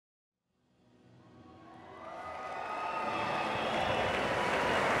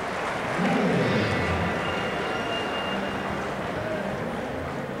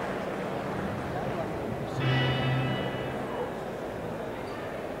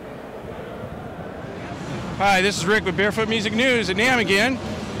Hi, this is Rick with BareFoot MusicNews at NAMM again,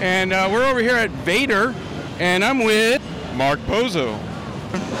 and we're over here at Vater, and I'm with Mark Pozo.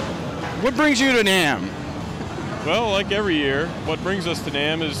 What brings you to NAMM? Well, like every year, what brings us to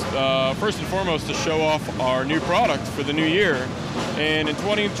NAMM is first and foremost to show off our new product for the new year. And in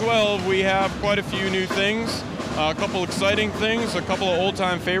 2012, we have quite a few new things, a couple exciting things, a couple of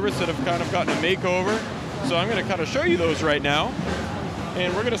old-time favorites that have kind of gotten a makeover. So I'm going to kind of show you those right now.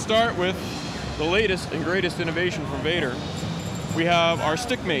 And we're going to start with the latest and greatest innovation from Vater. We have our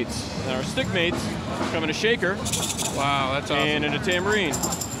Stickmates. And our Stickmates come in a shaker. Wow, that's awesome. And in a tambourine.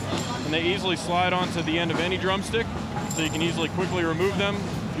 And they easily slide onto the end of any drumstick, so you can easily quickly remove them.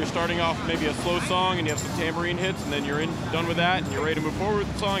 If you're starting off maybe a slow song and you have some tambourine hits, and then you're done with that and you're ready to move forward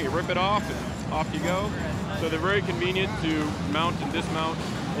with the song, you rip it off and off you go. So they're very convenient to mount and dismount,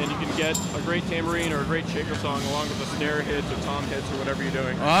 and you can get a great tambourine or a great shaker song along with the snare hits or tom hits or whatever you're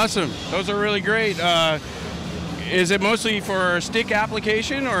doing. Awesome. Those are really great. Is it mostly for stick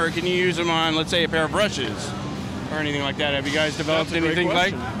application, or can you use them on, let's say, a pair of brushes or anything like that? Have you guys developed anything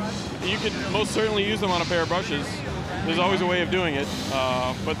like? You could most certainly use them on a pair of brushes. There's always a way of doing it,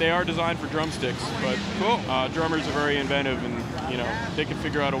 but they are designed for drumsticks. But cool. Drummers are very inventive, and they can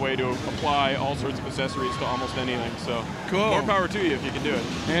figure out a way to apply all sorts of accessories to almost anything. So cool. More power to you if you can do it.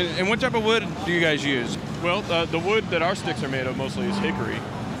 And what type of wood do you guys use? Well, the wood that our sticks are made of mostly is hickory,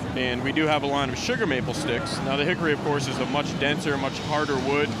 and we do have a line of sugar maple sticks. Now the hickory, of course, is a much denser, much harder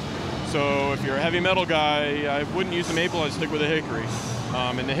wood. So if you're a heavy metal guy, I wouldn't use the maple, I'd stick with the hickory.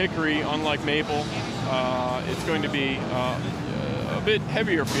 And the hickory, unlike maple, it's going to be a bit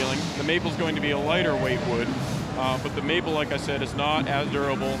heavier feeling. The maple's going to be a lighter weight wood, but the maple, like I said, is not as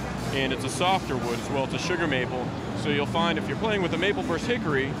durable, and it's a softer wood as well. It's a sugar maple. So you'll find if you're playing with the maple versus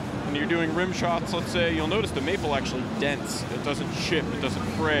hickory, and you're doing rim shots, let's say, you'll notice the maple actually dents. It doesn't chip, it doesn't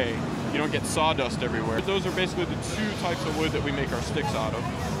fray. You don't get sawdust everywhere. Those are basically the two types of wood that we make our sticks out of.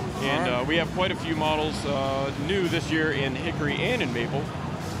 And we have quite a few models new this year in hickory and in maple.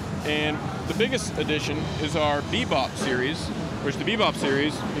 And the biggest addition is our Bebop series, which the Bebop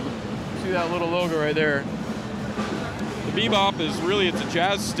series, you can see that little logo right there. The Bebop is really, it's a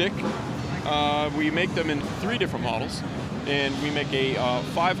jazz stick. We make them in 3 different models. And we make a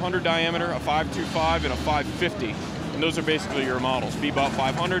 500 diameter, a 525, and a 550. And those are basically your models, Bebop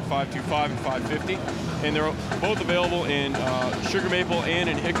 500, 525, and 550. And they're both available in sugar maple and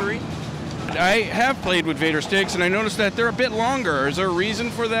in hickory. I have played with Vater sticks, and I noticed that they're a bit longer. Is there a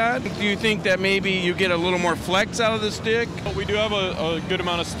reason for that? Do you think that maybe you get a little more flex out of the stick? Well, we do have a good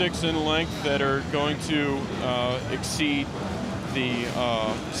amount of sticks in length that are going to exceed the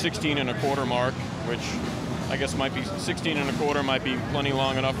 16 1/4 mark, which I guess might be 16 1/4 might be plenty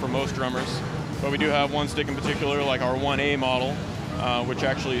long enough for most drummers. But we do have one stick in particular, like our 1A model, which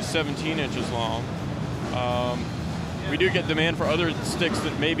actually is 17 inches long. We do get demand for other sticks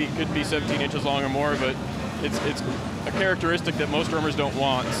that maybe could be 17 inches long or more, but it's a characteristic that most drummers don't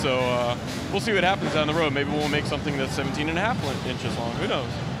want. So we'll see what happens down the road. Maybe we'll make something that's 17.5 inches long. Who knows?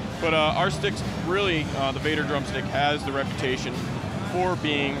 But our sticks, really, the Vater drumstick has the reputation for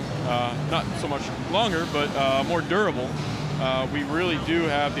being not so much longer, but more durable. We really do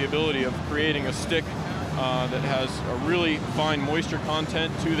have the ability of creating a stick that has a really fine moisture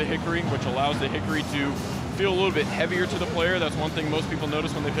content to the hickory, which allows the hickory to feel a little bit heavier to the player. That's one thing most people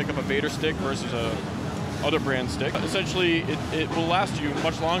notice when they pick up a Vater stick versus a other brand stick. Essentially, it will last you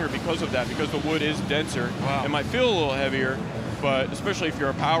much longer because of that, because the wood is denser. Wow. It might feel a little heavier, but especially if you're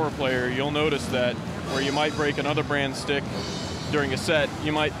a power player, you'll notice that where you might break another brand stick during a set,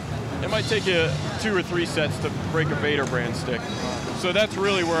 it might take you 2 or 3 sets to break a Vater brand stick. So that's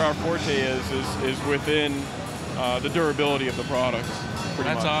really where our forte is within the durability of the product.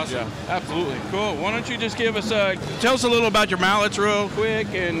 That's awesome. Yeah, absolutely. Cool. Why don't you just give us tell us a little about your mallets real quick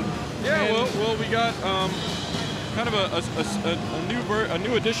and. Well, we got kind of a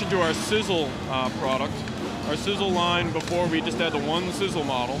new addition to our Sizzle product. Our Sizzle line, before we just had the one Sizzle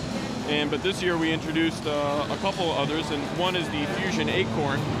model, but this year we introduced a couple others, and one is the Fusion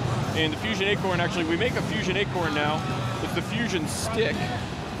Acorn. And the Fusion Acorn, actually, we make a Fusion Acorn now. It's the Fusion stick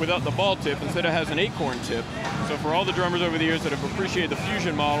without the ball tip. Instead, it has an acorn tip. So for all the drummers over the years that have appreciated the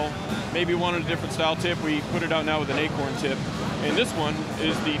Fusion model, maybe wanted a different style tip, we put it out now with an acorn tip. And this one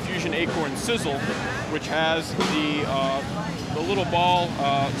is the Fusion Acorn Sizzle, which has the little ball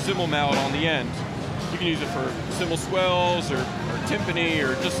cymbal mallet on the end. You can use it for cymbal swells or timpani,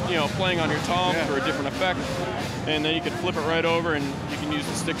 or just playing on your tom for a different effect. And then you can flip it right over, and you can use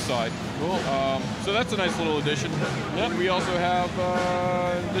the stick side. Cool. So that's a nice little addition. Yep. We also have,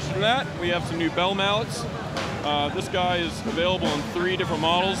 in addition to that, we have some new bell mallets. This guy is available in 3 different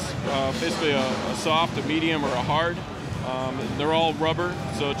models, basically a soft, a medium, or a hard. They're all rubber,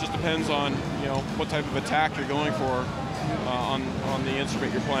 so it just depends on what type of attack you're going for on the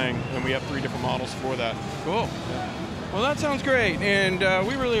instrument you're playing, and we have 3 different models for that. Cool. Well, that sounds great, and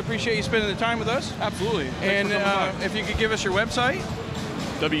we really appreciate you spending the time with us. Absolutely. And if you could give us your website.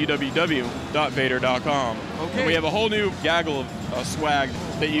 www.vater.com. Okay. And we have a whole new gaggle of swag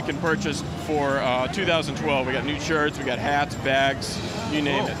that you can purchase for 2012. We got new shirts, we got hats, bags, you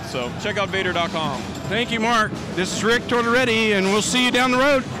name it. So check out Vater.com. Thank you, Mark. This is Ric Tortorete, and we'll see you down the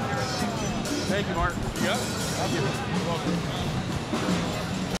road. Thank you, Mark. You got it?